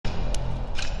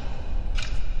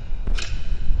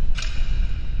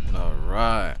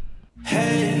right.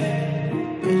 Hey,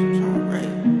 bitch,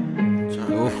 I'm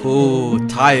tryna Ooh,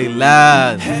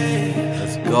 Thailand.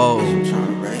 Let's go.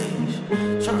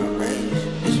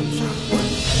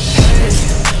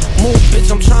 Move, bitch,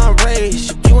 I'm tryna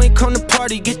raise. If you ain't come to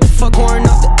party, get the fuck worn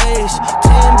off the ace.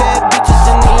 10 bad bitches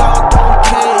and they all don't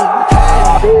care.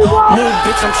 Move,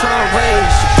 bitch, I'm tryna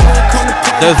raise. If you ain't come to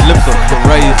party, those lips are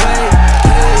crazy.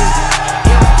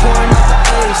 Yeah, I'm pouring off the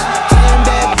ace. 10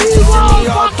 bad bitches and they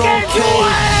all don't care.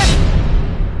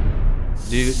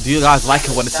 Do you guys like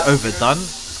it when it's overdone?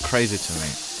 It's crazy to me.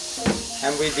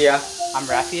 I'm Vidya. I'm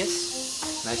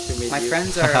Raphius. Nice to meet My you.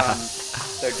 friends are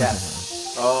they're deaf,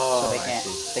 Oh, so I see.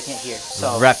 they can't hear.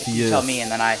 So Raphius. if you tell me,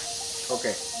 and then I.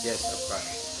 Okay. Yes, of course.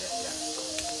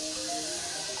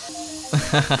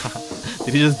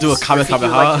 Did you just do a Rafiki comment?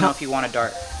 would like to know if you want a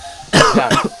dart. A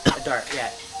dart, yeah.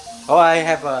 Oh, I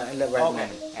have a in the right Okay. man.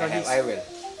 So he's- I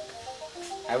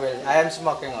will. I am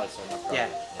smoking also. No problem. Yeah,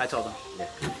 I told him. Yeah.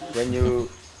 When you.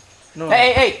 No.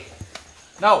 Hey!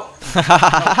 No! No,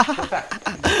 go back.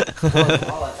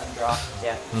 I'll let them draw.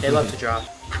 Yeah, they love to draw.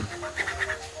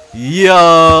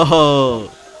 Yo.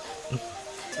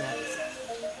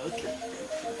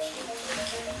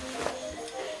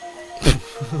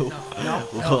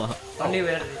 No. Only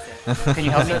where is it? Can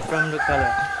you help me from the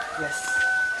color? Yes.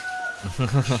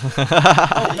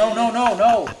 Oh,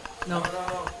 no.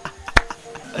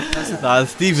 Nah,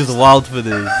 Steve is wild for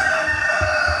this.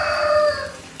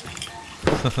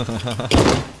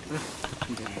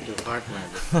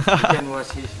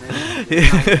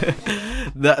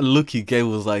 That look he gave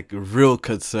was like real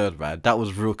concern, man. That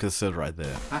was real concern right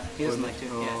there. He doesn't like to.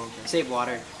 Yeah. Save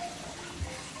water.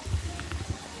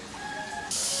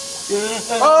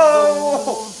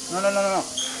 Oh!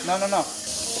 No.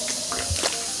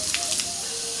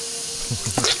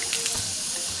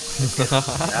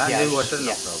 Yeah, water, no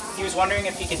Yeah. problem. He was wondering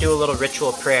if he could do a little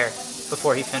ritual prayer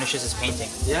before he finishes his painting.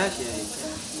 Yes, you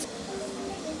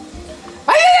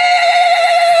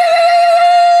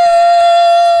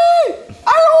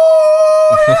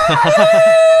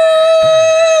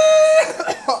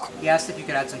He asked if you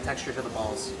could add some texture to the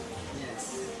balls.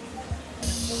 Yes.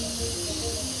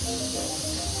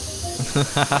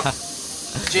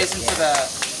 Jason to the.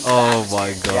 Oh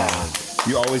my god.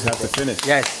 You always have to finish.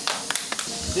 Yes.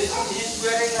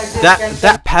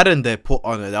 That pattern they put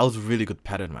on it, that was a really good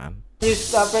pattern, man. You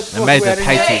stop it. It made the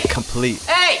painting complete.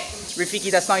 Hey! Rafiki,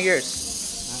 that's not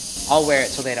yours. I'll wear it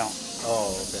so they don't.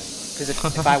 Oh, okay. Because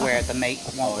if I wear it, the mate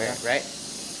won't wear it, right?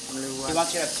 He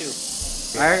wants you to have two.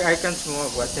 I can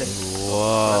smoke. What's it?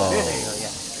 Whoa. There you go,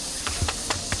 yeah.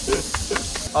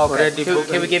 Okay. Already booked.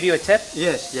 Can we give you a tip?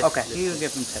 Yes. Okay, you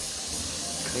give him a tip.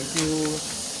 Thank you.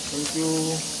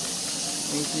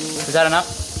 Is that enough?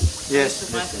 Yes.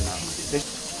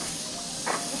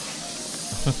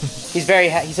 He's very.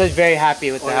 He says very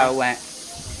happy with how it went.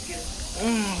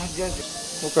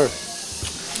 Okay.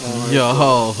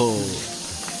 Yo.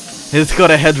 He's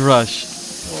got a head rush.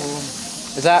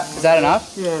 Is that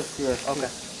enough? Yes. Okay.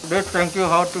 Just thank you.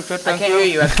 How to say I thank can't you? hear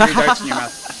you. You have 3 darts in your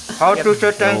mouth. How to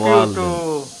say thank Wow. you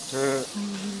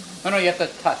to? No, you have to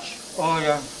touch Oh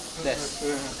yeah. this.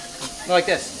 No, like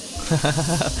this.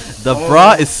 The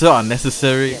bra is so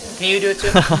unnecessary. Can you do it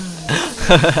too?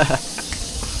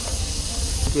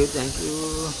 Thank you.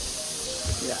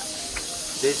 Yeah.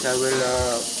 This I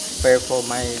will pay for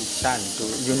my son to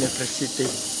university.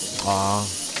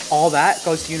 All that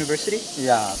goes to university?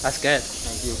 Yeah. That's good.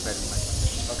 Thank you very much.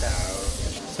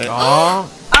 Oh,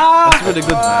 that's really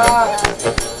good, man.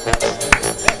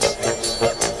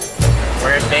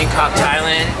 We're in Bangkok,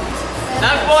 Thailand.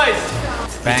 Knock boys!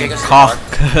 Bangkok.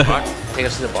 Take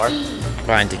us to the bar.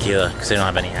 Buying tequila because they don't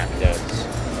have any happy dads.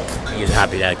 Use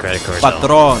Happy Dad credit card.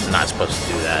 Patron. I'm not supposed to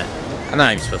do that. I'm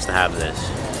not even supposed to have this.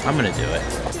 I'm gonna do it.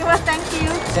 Thank you.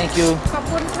 Thank you. ขอบ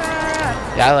คุณค่ะ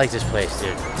Yeah, I like this place,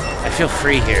 dude. I feel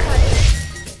free here.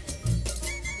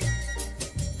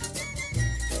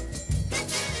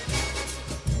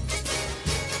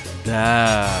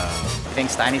 Damn. You think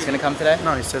Steiny's gonna come today?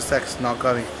 No, it's just sex, not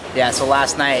coming. Yeah, so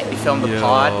last night we filmed the Yo.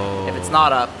 pod. If it's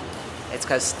not up, it's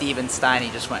because Steve and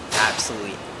Steiny just went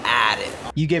absolutely at it.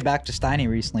 You get back to Steiny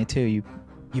recently too.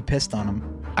 You pissed on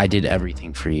him. I did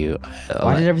everything for you.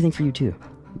 I did everything for you too.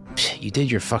 You did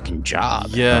your fucking job.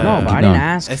 Yeah. No, but I didn't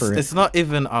ask for it. It's not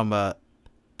even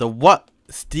the what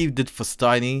Steve did for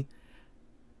Steiny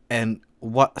and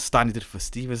what Steiny did for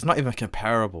Steve is not even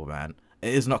comparable, man.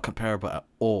 It is not comparable at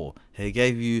all. He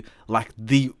gave you like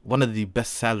one of the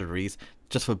best salaries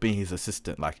just for being his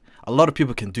assistant. Like a lot of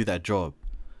people can do that job.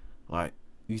 Like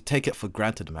you take it for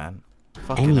granted, man.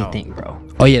 Fucking hell. anything, bro.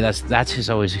 Oh yeah, that's his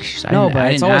always excuse. No,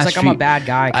 but it's always like I'm a bad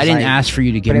guy. I didn't ask for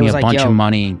you to give but it me was a like, bunch yo, of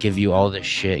money and give you all this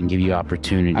shit and give you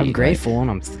opportunity. I'm like- grateful,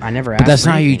 and I never asked. But that's for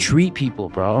not how you anything. treat people,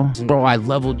 bro. Bro, I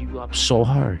leveled you up so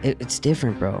hard. It's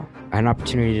different, bro. I had an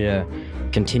opportunity to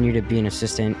continue to be an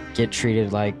assistant, get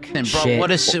treated like And bro, shit. what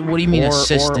do you mean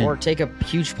assistant? Or take a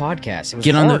huge podcast. It was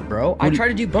Get on hard, the- bro. I what do- tried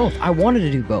to do both. I wanted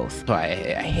to do both. So I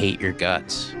hate your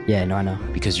guts Yeah, no, I know.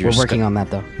 because you're We're working on that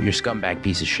though. you're a scumbag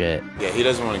piece of shit. Yeah, he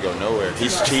doesn't want to go nowhere.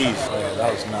 He's cheese. Oh, yeah,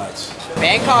 that was nuts.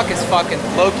 Bangkok is fucking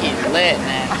low-key lit,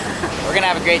 man. We're gonna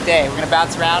have a great day. We're gonna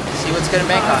bounce around, see what's good in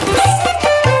Bangkok.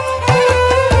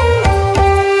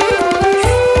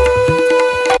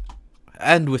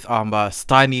 And with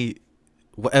Steiny,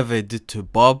 whatever he did to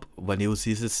Bob when he was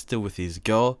still with his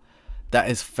girl, that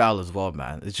is foul as well,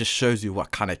 man. It just shows you what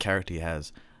kind of character he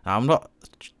has. Now, I'm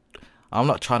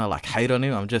not trying to like hate on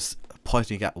him. I'm just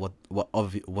pointing at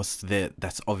what's there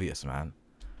that's obvious, man.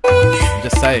 I'm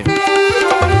just saying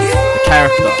the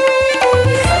character.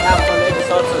 I have for ladies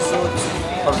also suits,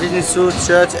 for business suits,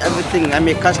 shirts, everything. I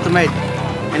make custom made.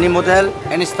 Any model,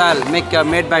 any style,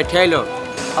 made by tailor.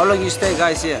 How long you stay,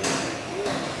 guys, here?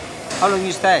 How long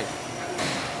you stay?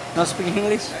 Not speaking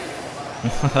English?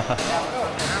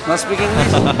 Not speaking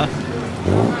English?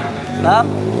 No?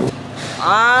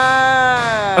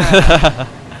 Ah!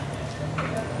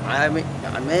 I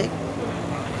make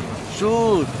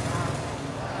shoot.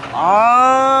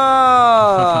 Ah!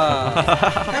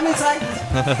 Come inside.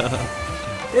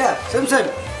 Yeah, same.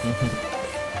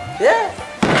 Yeah.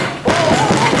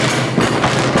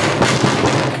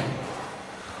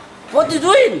 What you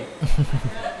doing?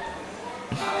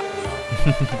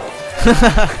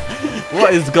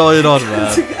 What is going on,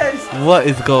 man? What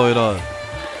is going on?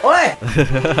 Oi!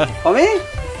 For me?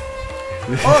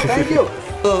 Oh, thank you.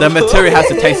 The material has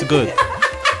to taste good.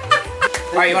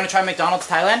 Alright, you wanna try McDonald's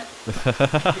Thailand?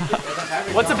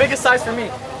 What's the biggest size for me?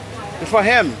 For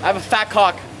him. I have a fat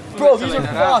cock. Bro, these are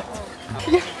fucked.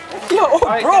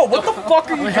 Bro, what the fuck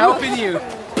are you doing? Helping you.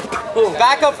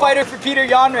 Backup fighter for Peter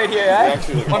Yan right here, eh?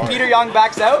 When Peter Yan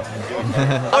backs out.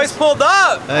 Always pulled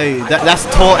up. Hey, that's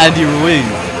tall Andy Ruiz.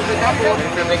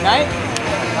 For a big night?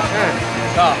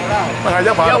 Oh.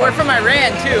 Yo, we're from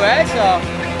Iran too, eh? So,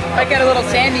 might get a little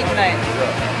sandy tonight.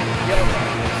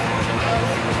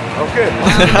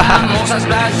 Ça se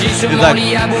plage, j'ai sur mon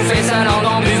lit à bouffer sa langue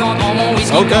en buvant quand mon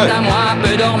whisky quant à moi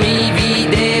peu dormi, vie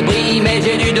débris, mais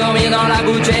j'ai dû dormir dans la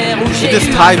gouttière où j'ai This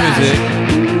eu Thai un music.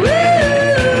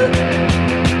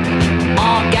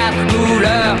 en 4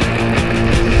 couleurs.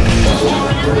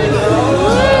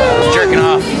 Jerking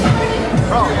off.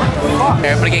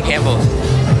 Here, I'm gonna get Campbell's.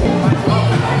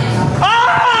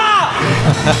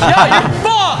 Yo, you're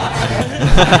fucked!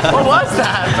 What was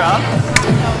that, bro?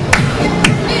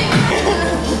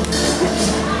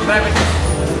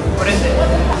 What is it?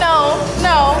 No.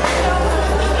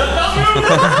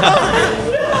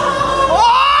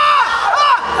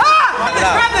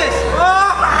 Grab this!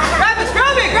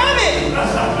 Grab it!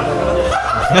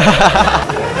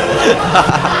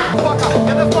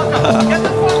 Get the fuck up!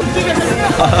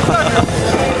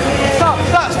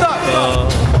 Stop!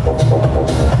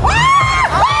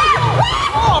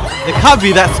 It can't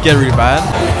be that scary, man.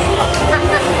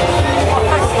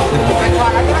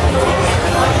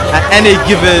 At any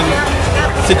given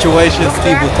situation,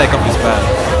 Steve will take off his band.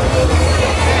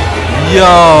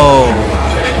 Yo!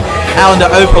 Out in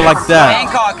the open like that.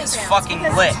 Bangkok is fucking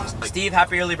lit. Steve,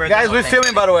 happy early birthday. Guys, we're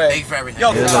filming, by the way. Thank you for everything.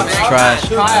 Yo, It looks trash.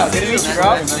 Kyle, good to meet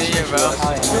you, bro.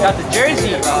 Got the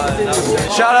jersey.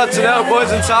 Shout out to them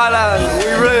boys in Thailand.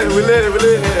 We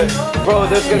lit here. Bro,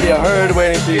 there's gonna be a herd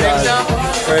waiting for you guys.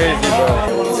 Crazy, bro.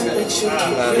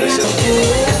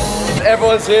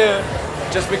 Everyone's here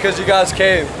just because you guys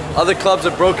came. Other clubs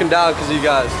are broken down because of you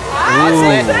guys.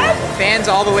 That's lit. Fans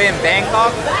all the way in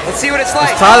Bangkok. Let's see what it's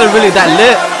like. Is Thailand really that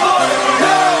lit?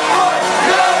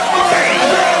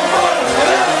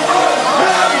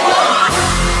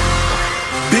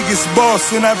 Biggest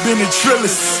boss and I've been in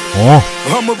Trillis.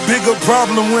 I'm a bigger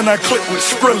problem when I click with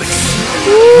Skrillex.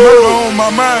 Murder on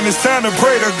my mind, it's time to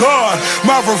pray to God.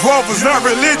 My revolver's not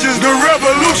religious, the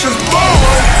revolution's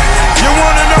born. You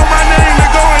wanna know my name, to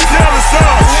go and tell the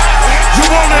Sarge. You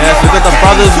wanna know we my got the gang,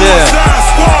 brothers there. Suicide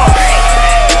Squad.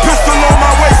 Pistol on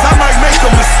my waist, I might make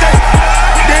a mistake.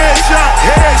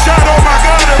 Headshot, oh my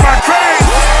God, am I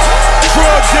crazy?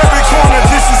 Drugs every corner,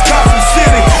 this is Gotham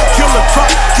City. Killer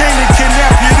Croc, came to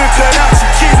kidnap you to cut out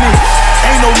your kidney.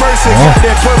 Ain't no mercy, got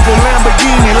that purple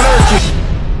Lamborghini lurking.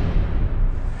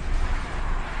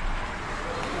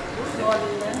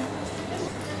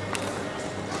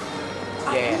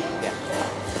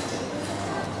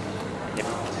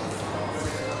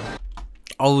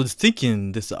 I was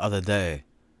thinking this the other day,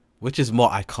 which is more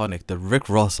iconic, the Rick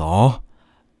Ross song,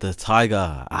 the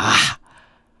Tiger,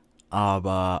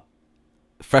 but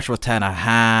Fresh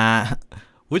Montana,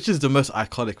 which is the most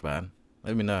iconic, man?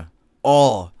 Let me know.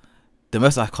 Oh, the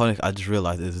most iconic I just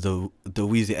realized is the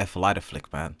Weezy F lighter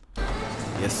flick, man.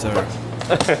 Yes, sir.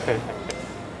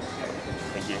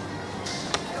 Thank you.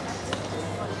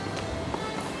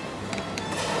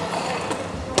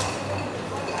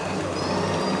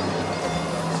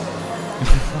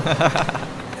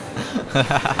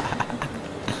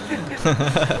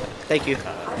 Thank you.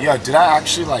 Yo, did I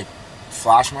actually like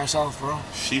flash myself, bro?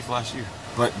 She flashed you.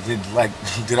 But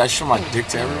did I show my dick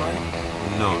to everybody?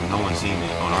 No, no one's seen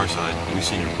it on our side. We've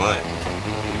seen your butt. You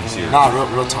can see her. Nah,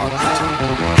 real talk.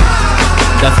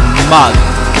 That's mad.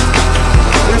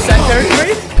 Fullsend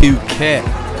territory? Phuket.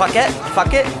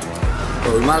 Fuck it.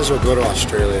 Bro, we might as well go to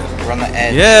Australia. We're on the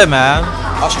edge. Yeah, man.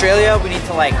 Australia, we need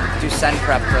to like do send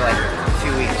prep for like a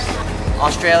few weeks.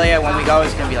 Australia, when we go,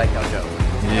 is gonna be like no joke.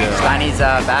 Yeah. Steiny's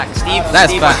back. Steve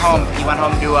went home. He went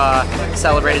home to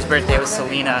celebrate his birthday with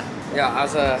Selena. Yeah, I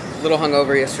was a little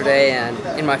hungover yesterday and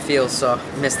in my feels, so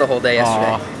missed the whole day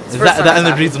yesterday. Is that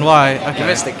the reason why? Okay. You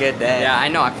missed a good day. Yeah, I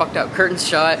know. I fucked up. Curtains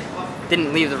shut.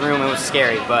 Didn't leave the room. It was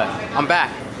scary, but I'm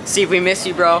back. Steve, we miss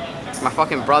you, bro. My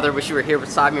fucking brother. Wish you were here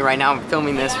beside me right now. I'm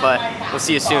filming this, but we'll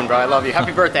see you soon, bro. I love you.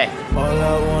 Happy birthday. All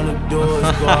I wanna do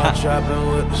is go out trapping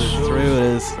with the shoes.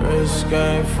 Wrist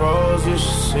game froze, you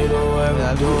should see the way we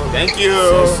do it. Thank you.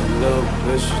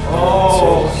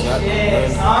 Oh,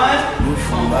 shit, son.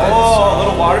 Oh, a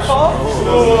little waterfall?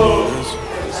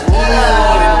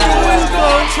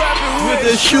 With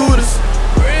the shooters.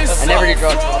 I never do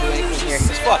drugs. I'll do anything here.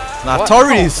 Just fuck. Nah,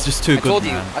 Tori's just too good,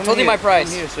 man. I told you my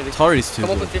price. Tori's too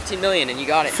Come up good. with 15 million and you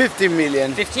got it. 50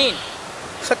 million. 15.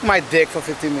 Suck my dick for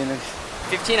 50 million.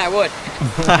 15 I would.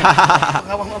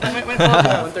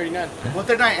 139.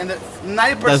 139, and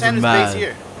 90% is based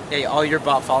here. Yeah, all your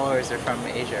bot followers are from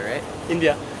Asia, right?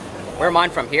 India. Where am I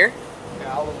from? Here?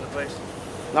 Yeah, all over the place.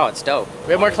 No, it's dope.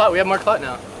 We have more clout. We have more clout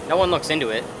now. No one looks into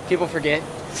it. People forget.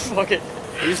 Fuck it.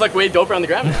 You just like way doper on the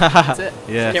ground. That's it.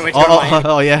 Yeah. Can't wait to go to Miami.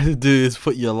 All you have to do is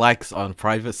put your likes on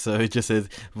private, so it just says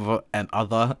and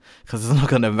other, because it's not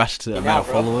gonna match to the amount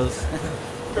of followers.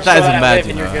 That is mad,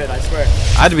 you know. You're good, I swear.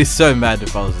 I'd be so mad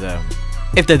if I was them.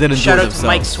 If they didn't Shout do it out to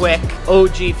Mike themselves. Swick,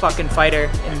 OG fucking fighter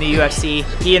in the UFC.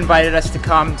 He invited us to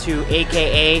come to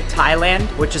AKA Thailand,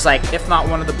 which is like, if not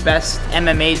one of the best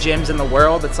MMA gyms in the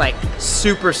world. It's like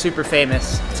super, super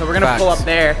famous. So we're gonna pull up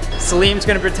there. Salim's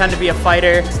gonna pretend to be a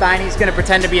fighter. Steiny's gonna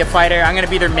pretend to be a fighter. I'm gonna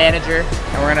be their manager.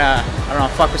 And we're gonna, I don't know,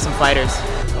 fuck with some fighters.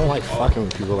 I don't like fucking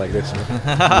with people like this,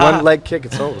 man. One leg kick,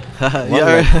 it's over.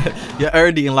 You're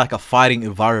already in like a fighting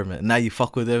environment. Now you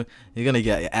fuck with them, you're gonna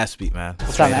get your ass beat, man.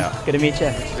 What's up, man? Good to meet you.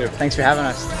 Thanks for having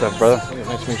us. What's up, brother?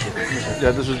 Nice to meet you.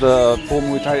 Yeah, this is the full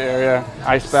Muay Thai area.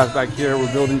 Ice bath back here.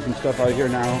 We're building some stuff out here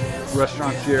now.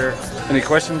 Restaurants here. Any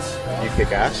questions? You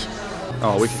kick ass?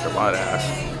 Oh, we kick a lot of ass.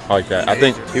 I like that. I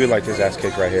think he would like his ass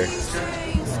kicked right here.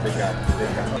 Big guy.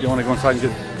 You want to go inside and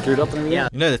get geared up and everything? Yeah.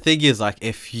 You know, the thing is, like,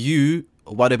 if you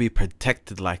want to be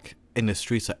protected, like, in the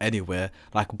streets or anywhere,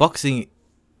 like, boxing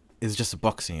is just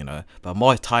boxing, you know, but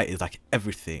Muay Thai is, like,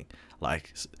 everything.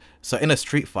 Like, so in a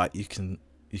street fight, you can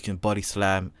body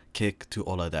slam, kick, do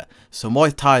all of that. So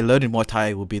Muay Thai, learning Muay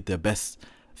Thai will be the best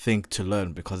thing to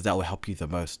learn, because that will help you the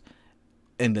most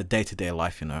in the day-to-day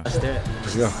life, you know. Let's do it.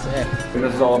 Let's go. And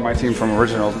this is all my team from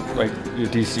original, like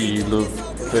DC, Luke,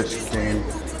 Fish, Kane.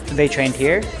 They trained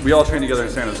here? We all trained together in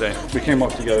San Jose. We came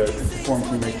up together, formed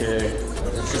Team AKA.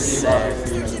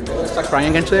 Start crying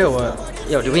again today or what?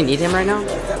 Yo, do we need him right now?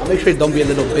 Make sure you don't be a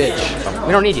little bitch.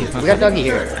 We don't need you. We got Dougie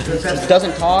here. He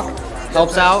doesn't talk,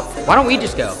 helps out. Why don't we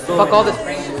just go? Fuck all this.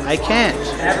 I can't.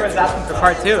 Everyone's asking for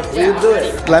part 2. We'll do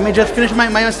it. Let me just finish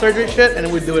my surgery shit and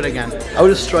then we'll do it again. I will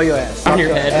destroy your ass. On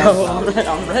your head, bro.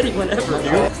 I'm ready whenever,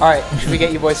 dude. Alright, should we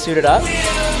get you boys suited up?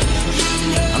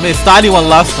 I mean, Steiny won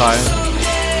last time.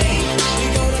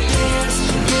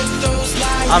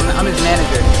 I'm his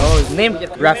manager. Oh, his name?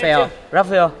 Rafael.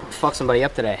 Rafael. Fuck somebody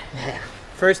up today.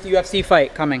 First UFC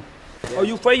fight coming. Oh,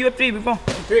 you fight UFC before?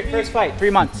 First fight, 3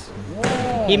 months.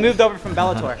 Whoa. He moved over from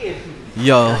Bellator.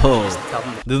 Yo,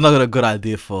 this is not a good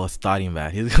idea for starting,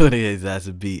 man. He's gonna get his ass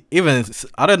beat. Even,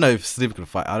 I don't know if Sleep can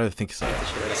fight. I don't think so.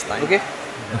 Okay.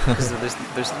 Because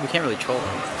we can't really troll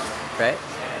him, right?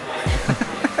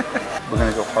 We're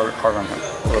gonna go hard on him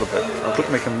a little bit. I'll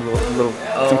make him a little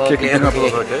kick him up a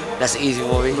little bit, okay? That's easy,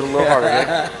 boy. A little harder,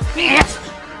 okay?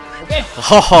 Okay.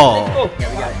 Oh. Yeah,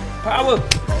 we got it. Power.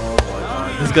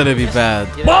 This is gonna be bad.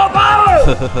 More power!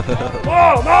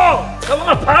 More! Come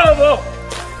on, power, bro!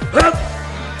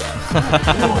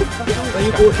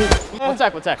 One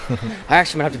sec. I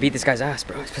actually might have to beat this guy's ass,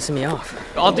 bro. It's pissing me off.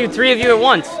 I'll do 3 of you at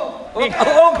once. Okay.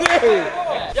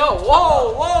 Yo,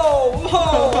 whoa.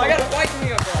 I gotta fight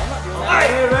me up, bro. I'm not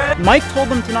doing that. Mike told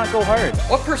them to not go hard.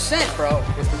 What percent, bro?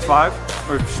 5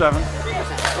 or 7.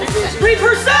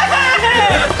 3%!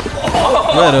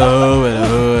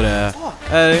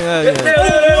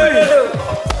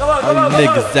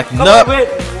 Niggas acting up. Wait.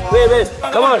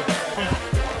 Come on.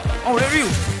 Oh, whatever you.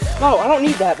 No, I don't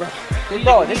need that, bro.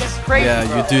 Bro, this is crazy. Yeah,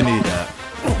 bro. you do need that.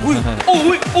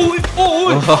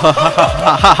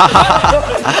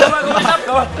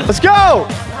 Let's go.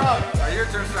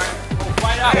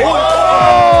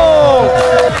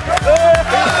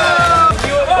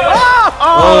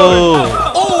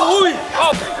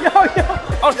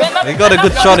 He got a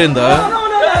good shot in though.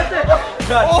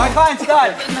 My client's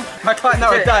done. My client, no,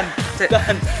 we're done.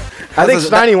 Done. I think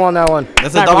Steiny won that one.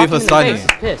 That's a W for Steiny.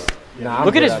 Pissed.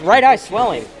 Look at his right eye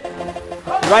swelling.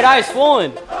 Right eye is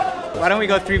swollen. Why don't we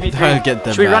go 3v3? Don't get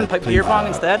them Should we run mad, beer please, pong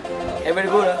man. instead?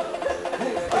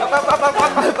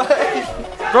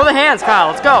 Throw the hands, Kyle.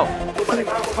 Let's go.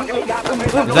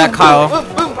 Is that Kyle?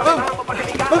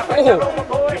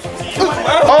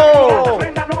 Oh.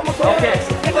 Okay.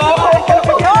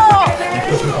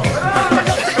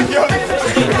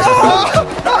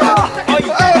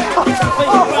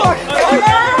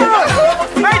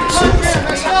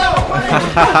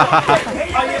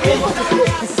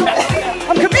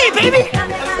 I'm Khabib, baby!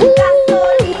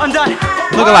 I'm done.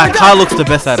 Look at that. Kyle looks the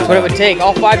best at it. That's what it would take,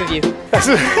 all 5 of you. It's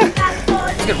a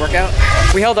good workout.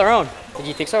 We held our own. Did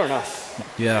you think so or no?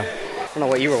 Yeah. I don't know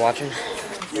what you were watching.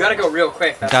 You gotta go real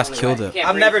quick. You guys killed it.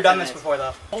 I've never done this before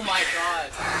though. Oh my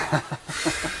god.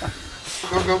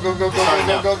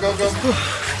 Go.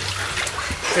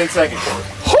 10 seconds.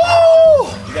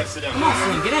 You gotta sit down. Come on,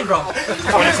 Slim, get in, bro. 20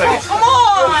 seconds. Come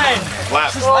on!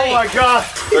 Last. Oh my god.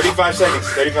 35 seconds.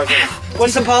 35 seconds.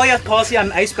 What's the policy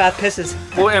on ice bath pisses?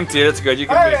 We'll empty it. It's good. You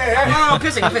can No, I'm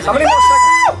pissing. I'm pissing. How many more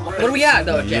seconds? What are we at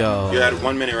though, Jeff? Yo. You're at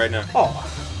 1 minute right now.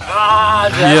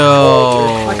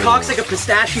 Yo. My cock's like a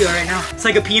pistachio right now. It's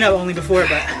like a peanut only before,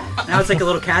 but now it's like a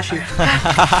little cashew.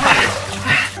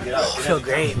 I feel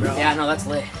great, bro. Yeah, no, that's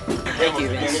lit. Thank you,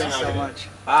 Vince. Thanks so much.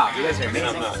 Wow, you guys are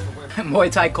amazing. Muay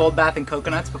Thai cold bath and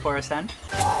coconuts before a stand.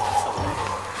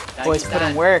 Boys put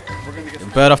in work.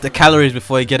 Burn off the calories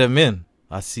before you get them in.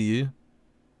 I see you.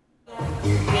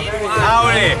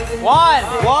 Howdy. One.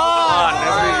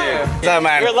 What's up,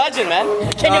 man? You're a legend, man.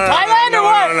 King of Thailand or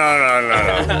what?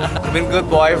 No. I've been good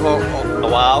boy for a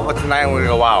while, but tonight we're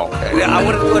a while. I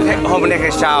would go home and take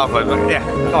a shower, but yeah,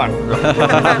 come on.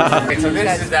 Okay, so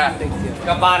this is the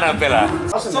Cabana Villa.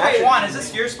 So wait, Juan, is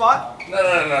this your spot? No.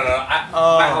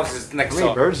 My house is next How many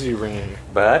door. birds do you bring in?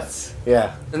 Birds?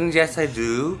 Yeah. Yes, I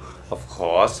do, of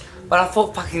course. But I'm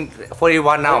fucking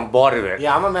 41 now. I'm bored of it.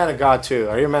 Yeah, I'm a man of God too.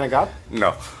 Are you a man of God?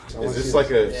 No. Is this like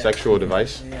a sexual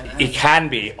device? It can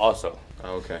be also.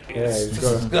 Oh, okay. Yeah, he's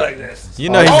good. Like this. You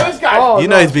know he's,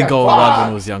 he's been going wild when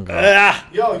he was younger.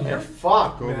 Yo, you're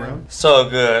fucked, man. So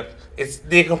good. It's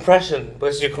decompression,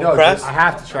 but you Yo, compress. dude, I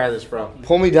have to try this, bro.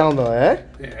 Pull me down the head.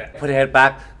 Yeah. Put your head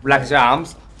back, relax your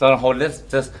arms. Don't hold this.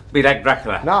 Just be like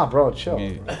Dracula. Nah, bro, chill.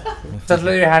 Just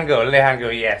let your hand go. Let your hand go.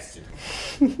 Yes.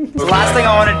 The last thing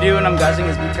I want to do when I'm guzzing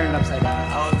is be turned upside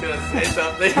down. I was gonna say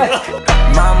something.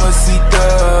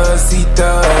 Mamacita,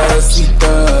 cita.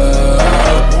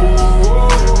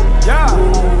 Yeah.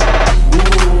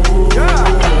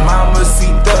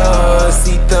 Mamacita,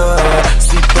 cita.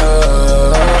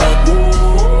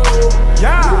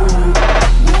 Yeah.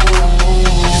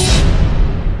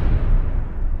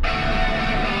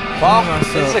 Well,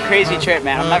 this is a crazy trip,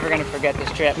 man. I'm never gonna forget this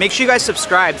trip. Make sure you guys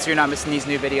subscribe so you're not missing these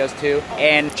new videos too.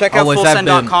 And check out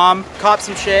Fullsend.com. Cop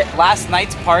some shit. Last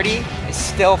night's party is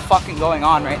still fucking going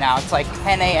on right now. It's like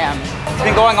 10 a.m. It's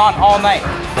been going on all night.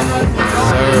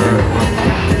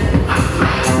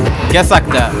 Gets like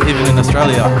that, even in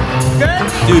Australia.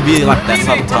 Do be like that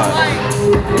sometimes.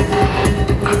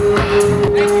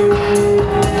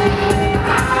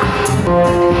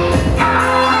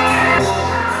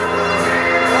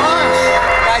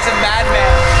 Guy's a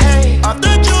madman. Off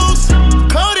the juice,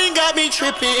 coding got me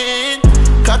tripping.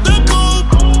 Cut the coupe,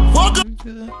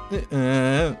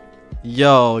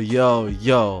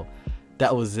 Yo.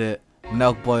 That was it.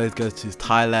 Milk Boys goes to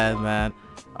Thailand, man.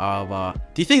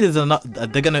 Do you think there's another?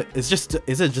 They're gonna? Is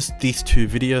it just these 2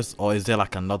 videos, or is there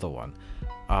like another one?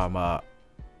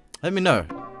 Let me know.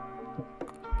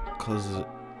 Cause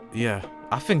yeah,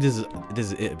 I think this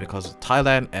is it, because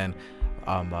Thailand and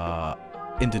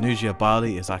Indonesia,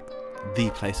 Bali is like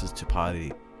the places to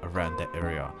party around that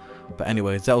area. But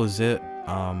anyways, that was it.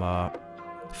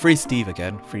 free Steve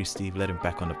again. Free Steve, let him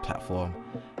back on the platform.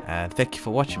 And thank you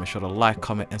for watching. Make sure to like,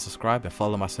 comment, and subscribe, and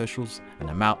follow my socials. And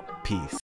I'm out. Peace.